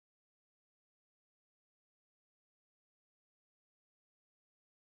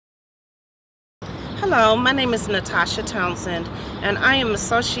Hello, my name is Natasha Townsend, and I am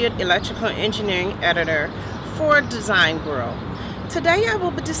Associate Electrical Engineering Editor for Design World. Today I will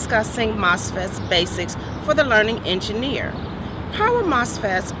be discussing MOSFETs basics for the learning engineer. Power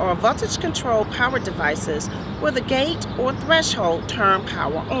MOSFETs are voltage-controlled power devices where the gate or threshold turn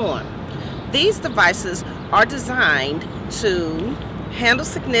power on. These devices are designed to handle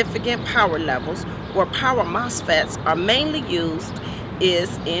significant power levels. Where power MOSFETs are mainly used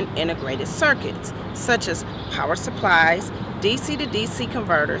is in integrated circuits, such as power supplies, DC to DC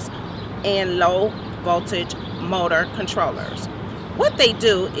converters, and low voltage motor controllers. What they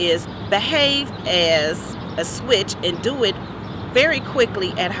do is behave as a switch and do it very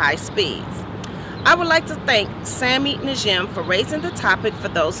quickly at high speeds. I would like to thank Sammy Najim for raising the topic for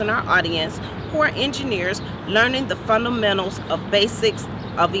those in our audience who are engineers learning the fundamentals of basics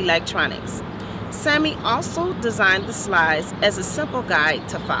of electronics. Sammy also designed the slides as a simple guide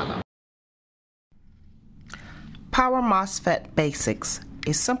to follow. Power MOSFET Basics,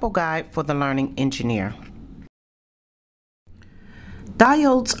 a simple guide for the learning engineer.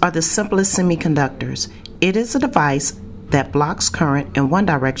 Diodes are the simplest semiconductors. It is a device that blocks current in one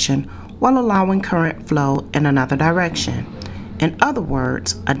direction while allowing current flow in another direction. In other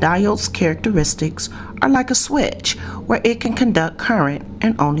words, a diode's characteristics are like a switch where it can conduct current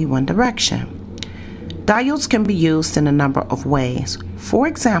in only one direction. Diodes can be used in a number of ways. For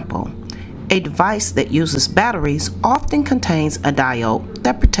example, a device that uses batteries often contains a diode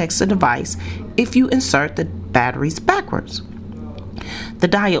that protects the device if you insert the batteries backwards. The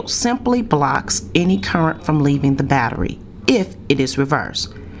diode simply blocks any current from leaving the battery if it is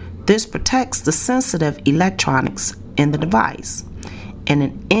reversed. This protects the sensitive electronics in the device. In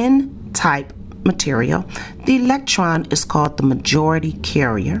an N-type material, the electron is called the majority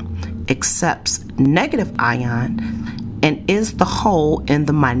carrier, accepts negative ion, and is the hole in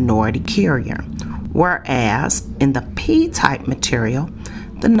the minority carrier. Whereas in the P-type material,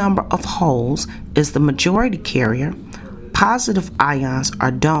 the number of holes is the majority carrier, positive ions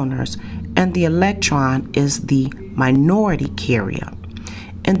are donors, and the electron is the minority carrier.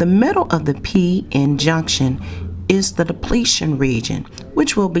 In the middle of the P-N junction is the depletion region,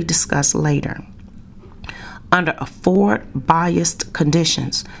 which will be discussed later. Under a forward-biased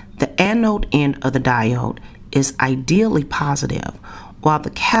conditions, the anode end of the diode is ideally positive, while the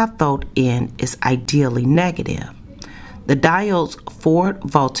cathode end is ideally negative. The diode's forward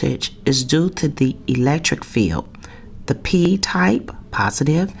voltage is due to the electric field, the P-type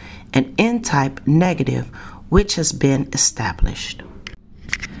positive and N-type negative, which has been established.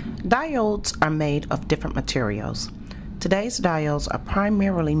 Diodes are made of different materials. Today's diodes are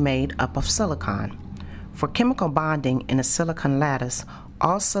primarily made up of silicon. For chemical bonding in a silicon lattice,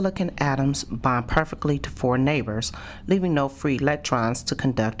 all silicon atoms bond perfectly to four neighbors, leaving no free electrons to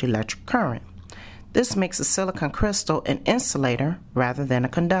conduct electric current. This makes a silicon crystal an insulator rather than a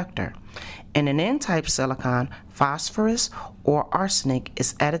conductor. In an N-type silicon, phosphorus or arsenic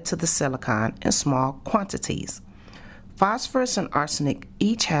is added to the silicon in small quantities. Phosphorus and arsenic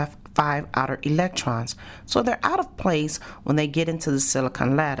each have 5 outer electrons, so they're out of place when they get into the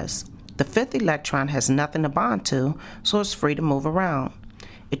silicon lattice. The 5th electron has nothing to bond to, so it's free to move around.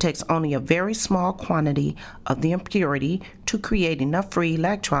 It takes only a very small quantity of the impurity to create enough free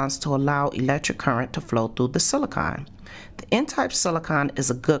electrons to allow electric current to flow through the silicon. The N-type silicon is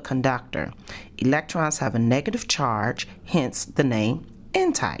a good conductor. Electrons have a negative charge, hence the name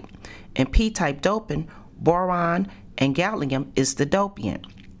N-type. In P-type doping, boron and gallium is the dopant.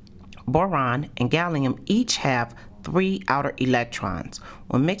 Boron and gallium each have 3 outer electrons.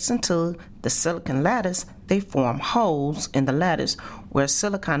 When mixed into the silicon lattice, they form holes in the lattice where a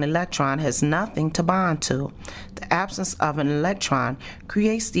silicon electron has nothing to bond to. The absence of an electron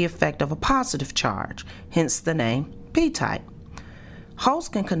creates the effect of a positive charge, hence the name P-type. Holes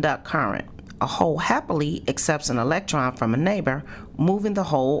can conduct current. A hole happily accepts an electron from a neighbor, moving the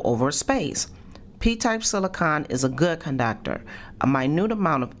hole over a space. P-type silicon is a good conductor. A minute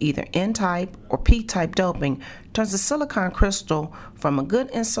amount of either N-type or P-type doping turns the silicon crystal from a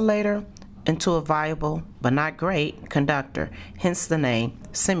good insulator into a viable but not great conductor, hence the name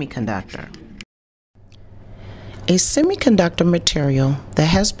semiconductor. A semiconductor material that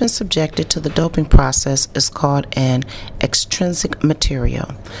has been subjected to the doping process is called an extrinsic material.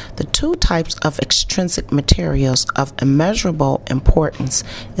 The 2 types of extrinsic materials of immeasurable importance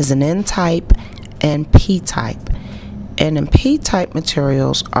is an N-type and P-type. And in P-type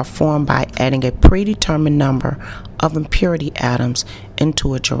materials are formed by adding a predetermined number of impurity atoms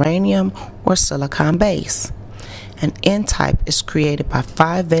into a germanium or silicon base. An N-type is created by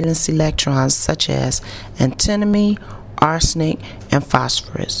 5 valence electrons such as antimony, arsenic, and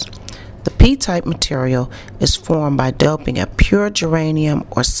phosphorus. The P-type material is formed by doping a pure germanium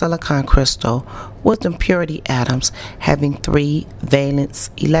or silicon crystal with impurity atoms having 3 valence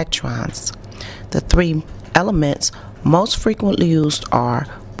electrons. The 3 elements most frequently used are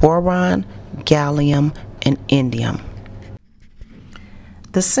boron, gallium, and indium.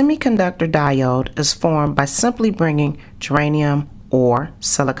 The semiconductor diode is formed by simply bringing germanium or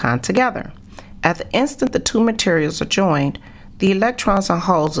silicon together. At the instant the 2 materials are joined, the electrons and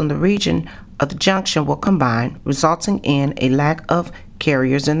holes in the region of the junction will combine, resulting in a lack of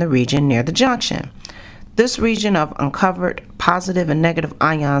carriers in the region near the junction. This region of uncovered positive and negative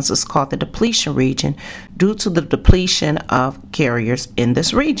ions is called the depletion region due to the depletion of carriers in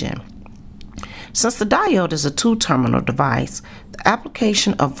this region. Since the diode is a 2-terminal device, the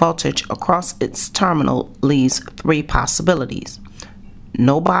application of voltage across its terminal leaves 3 possibilities: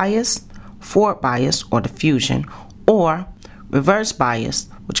 no bias, forward bias or diffusion, or reverse bias,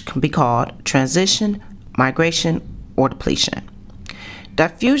 which can be called transition, migration, or depletion.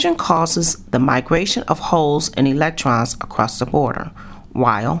 Diffusion causes the migration of holes and electrons across the border,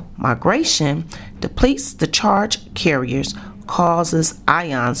 while migration depletes the charge carriers, causes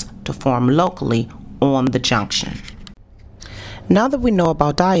ions to form locally on the junction. Now that we know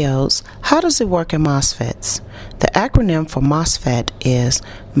about diodes, how does it work in MOSFETs? The acronym for MOSFET is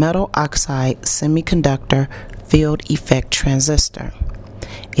metal oxide semiconductor field effect transistor.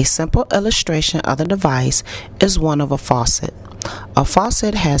 A simple illustration of the device is one of a faucet. A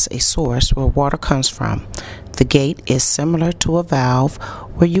faucet has a source where water comes from. The gate is similar to a valve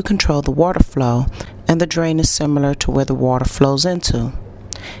where you control the water flow, and the drain is similar to where the water flows into.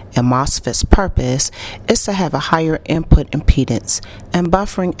 A MOSFET's purpose is to have a higher input impedance and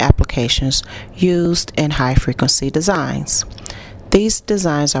buffering applications used in high-frequency designs. These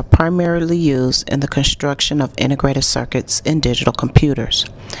designs are primarily used in the construction of integrated circuits in digital computers.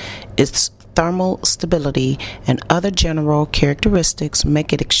 Its thermal stability and other general characteristics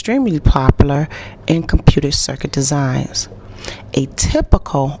make it extremely popular in computer circuit designs. A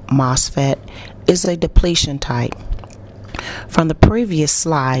typical MOSFET is a depletion type. From the previous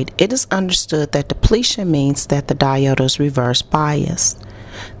slide, it is understood that depletion means that the diode is reverse biased.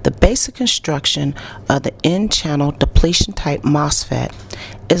 The basic construction of the N-channel depletion type MOSFET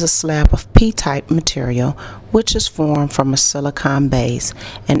is a slab of P-type material which is formed from a silicon base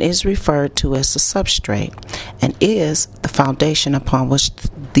and is referred to as the substrate and is the foundation upon which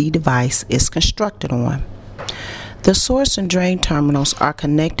the device is constructed on. The source and drain terminals are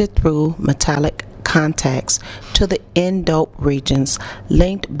connected through metallic contacts to the N-dope regions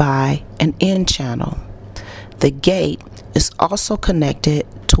linked by an N-channel. The gate is also connected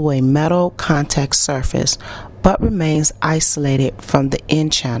to a metal contact surface but remains isolated from the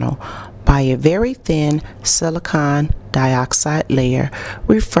N-channel by a very thin silicon dioxide layer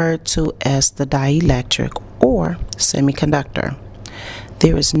referred to as the dielectric or semiconductor.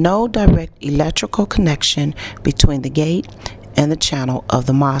 There is no direct electrical connection between the gate and the channel of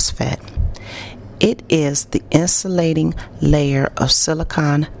the MOSFET. It is the insulating layer of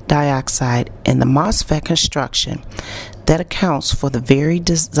silicon dioxide in the MOSFET construction that accounts for the very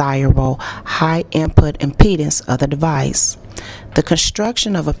desirable high input impedance of the device. The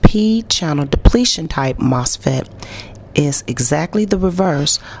construction of a P-channel depletion type MOSFET is exactly the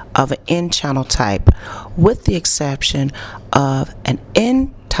reverse of an N-channel type, with the exception of an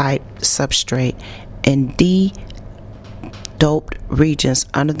N-type substrate and D-doped regions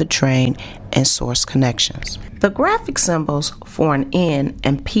under the drain and source connections. The graphic symbols for an N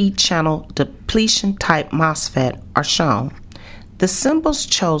and P-channel depletion type MOSFET are shown. The symbols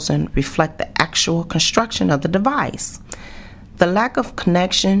chosen reflect the actual construction of the device. The lack of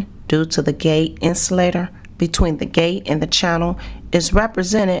connection due to the gate insulator between the gate and the channel is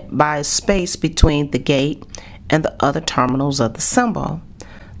represented by a space between the gate and the other terminals of the symbol.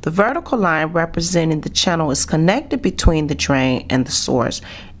 The vertical line representing the channel is connected between the drain and the source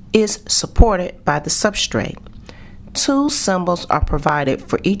is supported by the substrate. 2 symbols are provided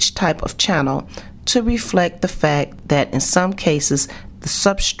for each type of channel to reflect the fact that in some cases the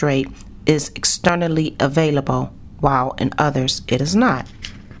substrate is externally available, while in others it is not.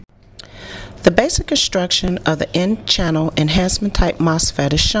 The basic construction of the N-channel enhancement type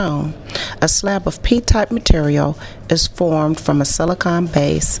MOSFET is shown. A slab of P-type material is formed from a silicon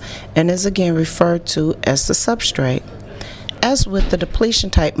base and is again referred to as the substrate. As with the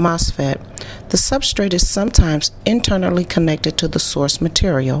depletion type MOSFET, the substrate is sometimes internally connected to the source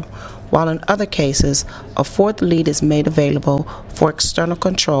material, while in other cases, a fourth lead is made available for external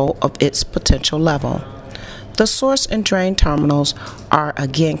control of its potential level. The source and drain terminals are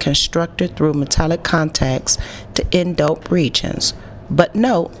again constructed through metallic contacts to N-dope regions. But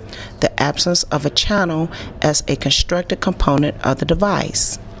note the absence of a channel as a constructed component of the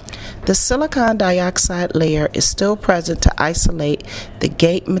device. The silicon dioxide layer is still present to isolate the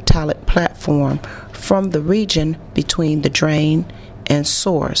gate metallic platform from the region between the drain and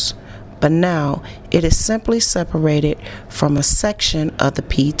source, but now it is simply separated from a section of the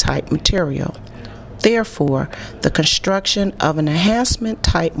P-type material. Therefore, the construction of an enhancement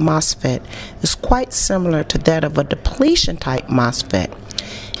type MOSFET is quite similar to that of a depletion type MOSFET,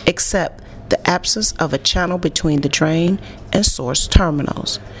 except the absence of a channel between the drain and source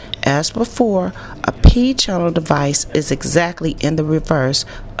terminals. As before, a P-channel device is exactly in the reverse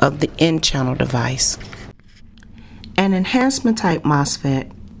of the N-channel device. An enhancement type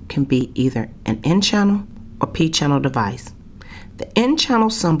MOSFET can be either an N-channel or P-channel device. The N-channel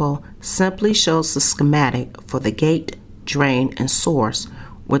symbol simply shows the schematic for the gate, drain, and source,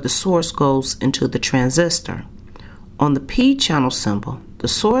 where the source goes into the transistor. On the P-channel symbol, the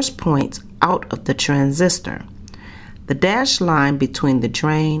source points out of the transistor. The dashed line between the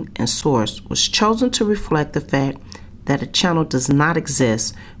drain and source was chosen to reflect the fact that a channel does not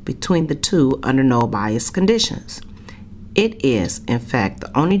exist between the two under no bias conditions. It is, in fact,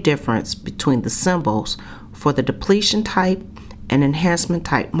 the only difference between the symbols for the depletion type and enhancement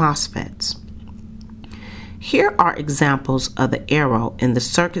type MOSFETs. Here are examples of the arrow in the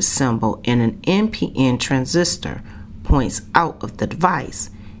circuit symbol in an NPN transistor points out of the device.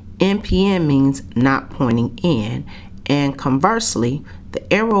 NPN means not pointing in, and conversely,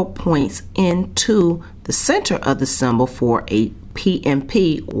 the arrow points into the center of the symbol for a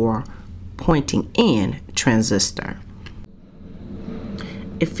PNP or pointing in transistor.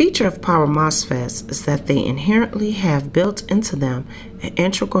 A feature of power MOSFETs is that they inherently have built into them an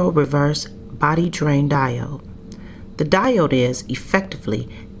integral reverse body drain diode. The diode is effectively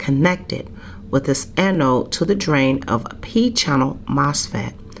connected with its anode to the drain of a P-channel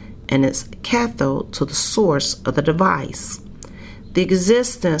MOSFET and its cathode to the source of the device. The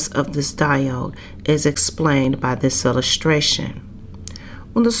existence of this diode is explained by this illustration.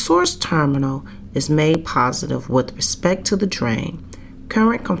 When the source terminal is made positive with respect to the drain,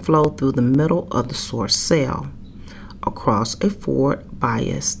 current can flow through the middle of the source cell across a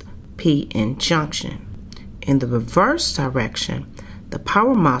forward-biased P-N junction. In the reverse direction, the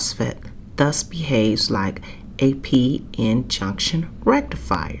power MOSFET thus behaves like a P-N junction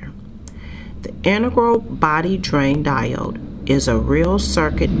rectifier. The integral body drain diode is a real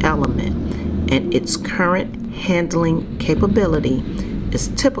circuit element, and its current handling capability is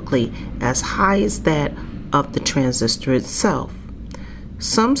typically as high as that of the transistor itself.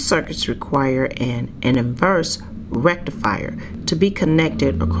 Some circuits require an inverse rectifier to be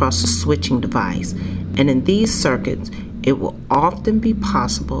connected across a switching device, and in these circuits, it will often be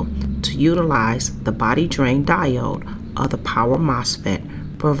possible to utilize the body drain diode of the power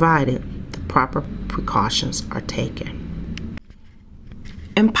MOSFET, provided the proper precautions are taken.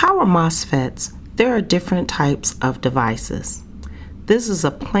 In power MOSFETs, there are different types of devices. This is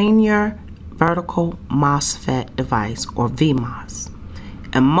a planar vertical MOSFET device, or VMOS.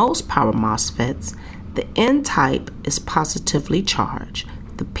 In most power MOSFETs, the N-type is positively charged.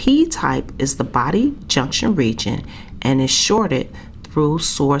 The P-type is the body junction region and is shorted through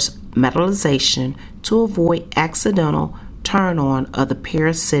source metallization to avoid accidental turn-on of the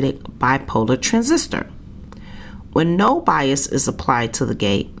parasitic bipolar transistor. When no bias is applied to the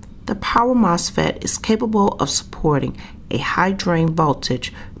gate, the power MOSFET is capable of supporting a high drain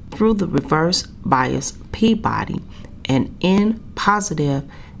voltage through the reverse bias P-body and N-positive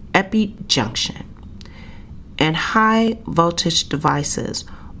epi junction. In high voltage devices,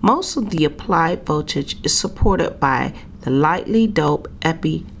 most of the applied voltage is supported by the lightly doped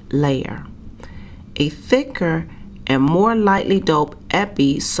epi layer. A thicker and more lightly doped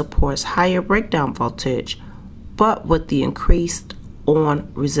epi supports higher breakdown voltage, but with the increased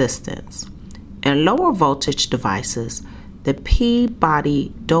on resistance. In lower voltage devices, the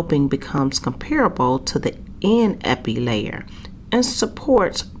P-body doping becomes comparable to the N-epi layer and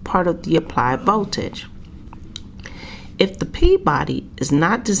supports part of the applied voltage. If the P-body is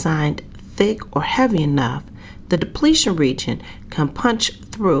not designed thick or heavy enough, the depletion region can punch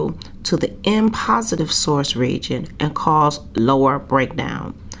through to the N-positive source region and cause lower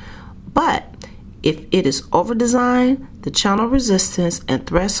breakdown. But if it is over-designed, the channel resistance and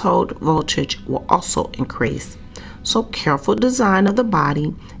threshold voltage will also increase. So careful design of the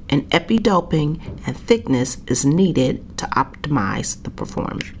body and epi-doping and thickness is needed to optimize the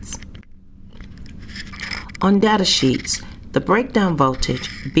performance. On data sheets, the breakdown voltage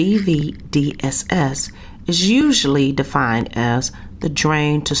BVDSS is usually defined as the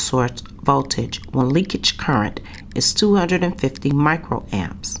drain to source voltage when leakage current is 250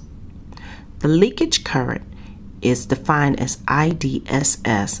 microamps. The leakage current is defined as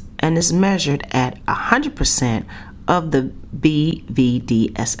IDSS and is measured at 100% of the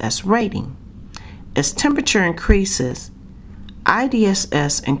BVDSS rating. As temperature increases,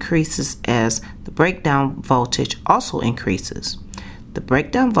 IDSS increases as the breakdown voltage also increases. The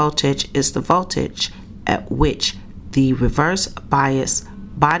breakdown voltage is the voltage at which the reverse bias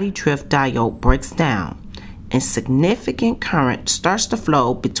body drift diode breaks down, and significant current starts to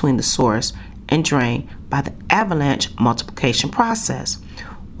flow between the source and drain by the avalanche multiplication process,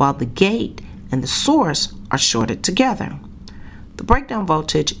 while the gate and the source are shorted together. The breakdown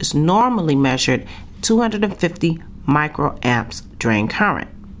voltage is normally measured at 250 microamps drain current.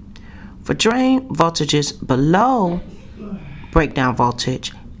 For drain voltages below breakdown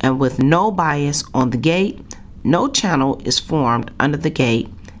voltage and with no bias on the gate, no channel is formed under the gate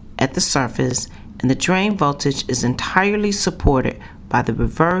at the surface, and the drain voltage is entirely supported by the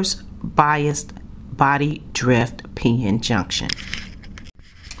reverse biased body drift PN junction.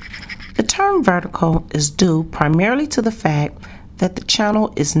 The term vertical is due primarily to the fact that the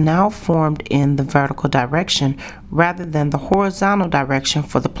channel is now formed in the vertical direction rather than the horizontal direction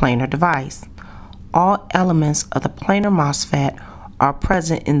for the planar device. All elements of the planar MOSFET are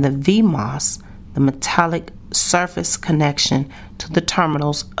present in the VMOS, the metallic surface connection to the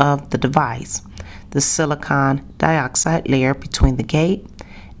terminals of the device, the silicon dioxide layer between the gate,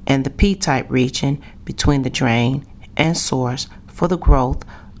 and the P-type region between the drain and source for the growth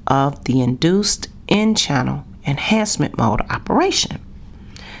of the induced N-channel enhancement mode operation.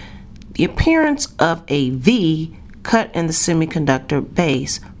 The appearance of a V cut in the semiconductor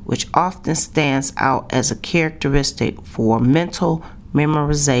base, which often stands out as a characteristic for mental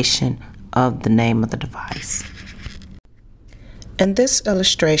memorization of the name of the device. In this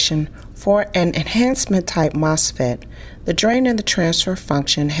illustration, for an enhancement type MOSFET, the drain and the transfer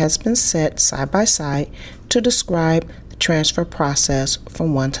function has been set side by side to describe the transfer process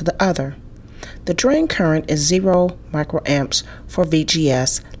from one to the other. The drain current is 0 microamps for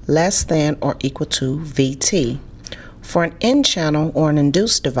VGS less than or equal to VT. For an N-channel or an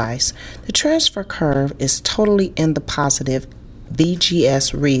induced device, the transfer curve is totally in the positive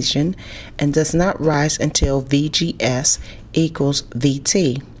VGS region and does not rise until VGS equals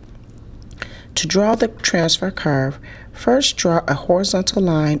VT. To draw the transfer curve, first draw a horizontal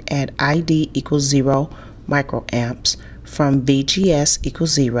line at ID equals 0 microamps from VGS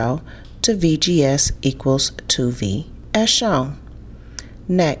equals 0 to VGS equals 2V as shown.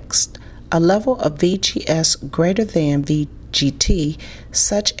 Next, a level of VGS greater than VGT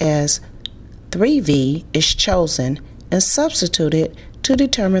such as 3V is chosen and substituted to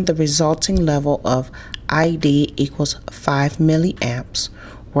determine the resulting level of ID equals 5 milliamps,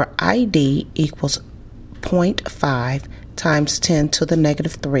 where ID equals 0.5 times 10 to the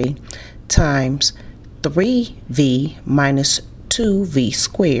negative 3 times 3V minus 2V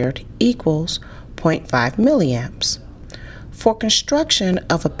squared equals 0.5 milliamps. For construction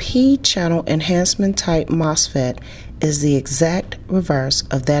of a P-channel enhancement type MOSFET is the exact reverse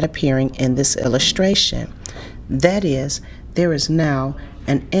of that appearing in this illustration. That is, there is now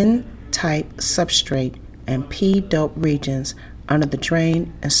an N-type substrate and P-dope regions under the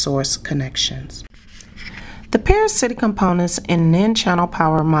drain and source connections. The parasitic components in an N-channel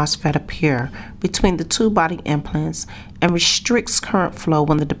power MOSFET appear between the two body implants and restricts current flow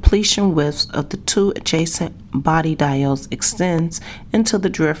when the depletion widths of the two adjacent body diodes extends into the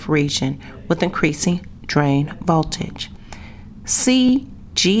drift region with increasing drain voltage.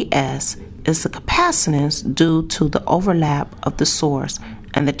 CGS is the capacitance due to the overlap of the source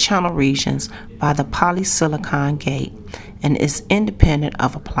and the channel regions by the polysilicon gate and is independent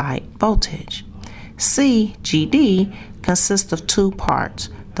of applied voltage. CGD consists of two parts.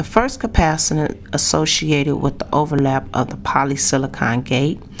 The first capacitance associated with the overlap of the polysilicon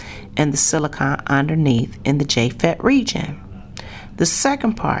gate and the silicon underneath in the JFET region. The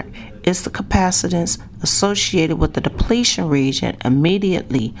second part is the capacitance associated with the depletion region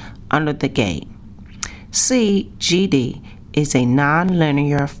immediately under the gate. CGD is a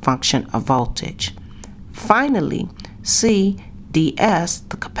nonlinear function of voltage. Finally, CDS,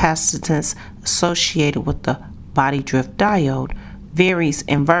 the capacitance associated with the body drift diode, varies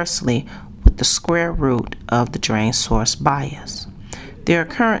inversely with the square root of the drain source bias. There are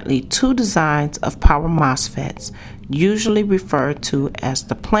currently two designs of power MOSFETs, usually referred to as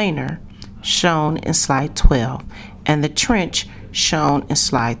the planar, shown in slide 12, and the trench, shown in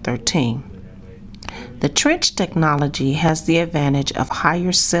slide 13. The trench technology has the advantage of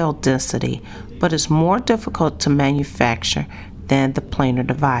higher cell density, but is more difficult to manufacture than the planar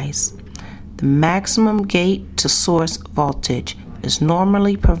device. The maximum gate to source voltage is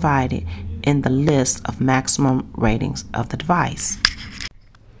normally provided in the list of maximum ratings of the device.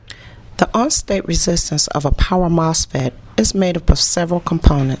 The on-state resistance of a power MOSFET is made up of several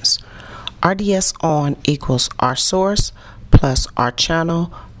components. RDS on equals R source plus R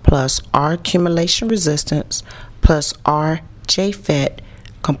channel plus R accumulation resistance plus R JFET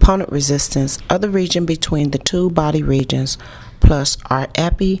component resistance of the region between the two body regions plus R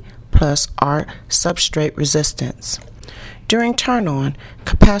epi plus R substrate resistance. During turn-on,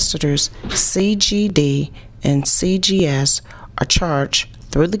 capacitors CGD and CGS are charged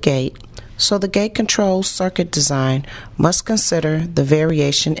through the gate, so the gate control circuit design must consider the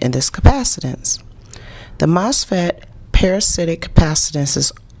variation in this capacitance. The MOSFET parasitic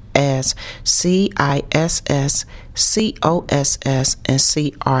capacitances as CISS, COSS, and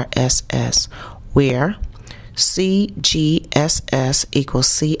CRSS, where CGSS equals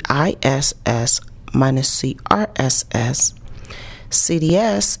CISS minus CRSS,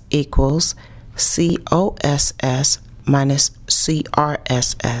 CDS equals COSS minus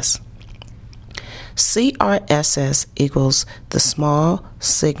CRSS. CRSS equals the small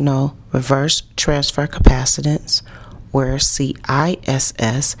signal reverse transfer capacitance, where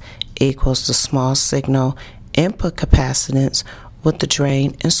CISS equals the small signal input capacitance with the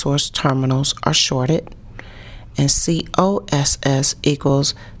drain and source terminals are shorted, and COSS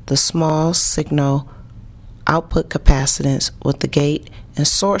equals the small signal output capacitance with the gate and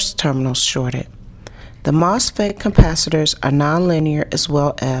source terminals shorted. The MOSFET capacitors are nonlinear as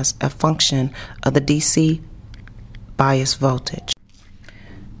well as a function of the DC bias voltage.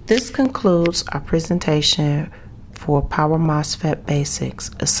 This concludes our presentation for Power MOSFET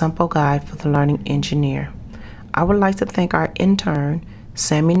Basics, a simple guide for the learning engineer. I would like to thank our intern,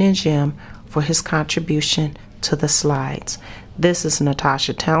 Sammy Najim, for his contribution to the slides. This is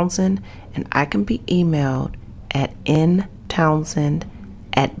Natasha Townsend, and I can be emailed at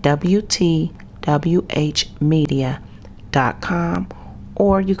ntownsend@wtwhmedia.com,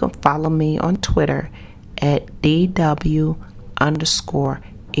 or you can follow me on Twitter at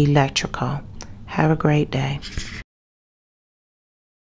DW_electrical. Have a great day.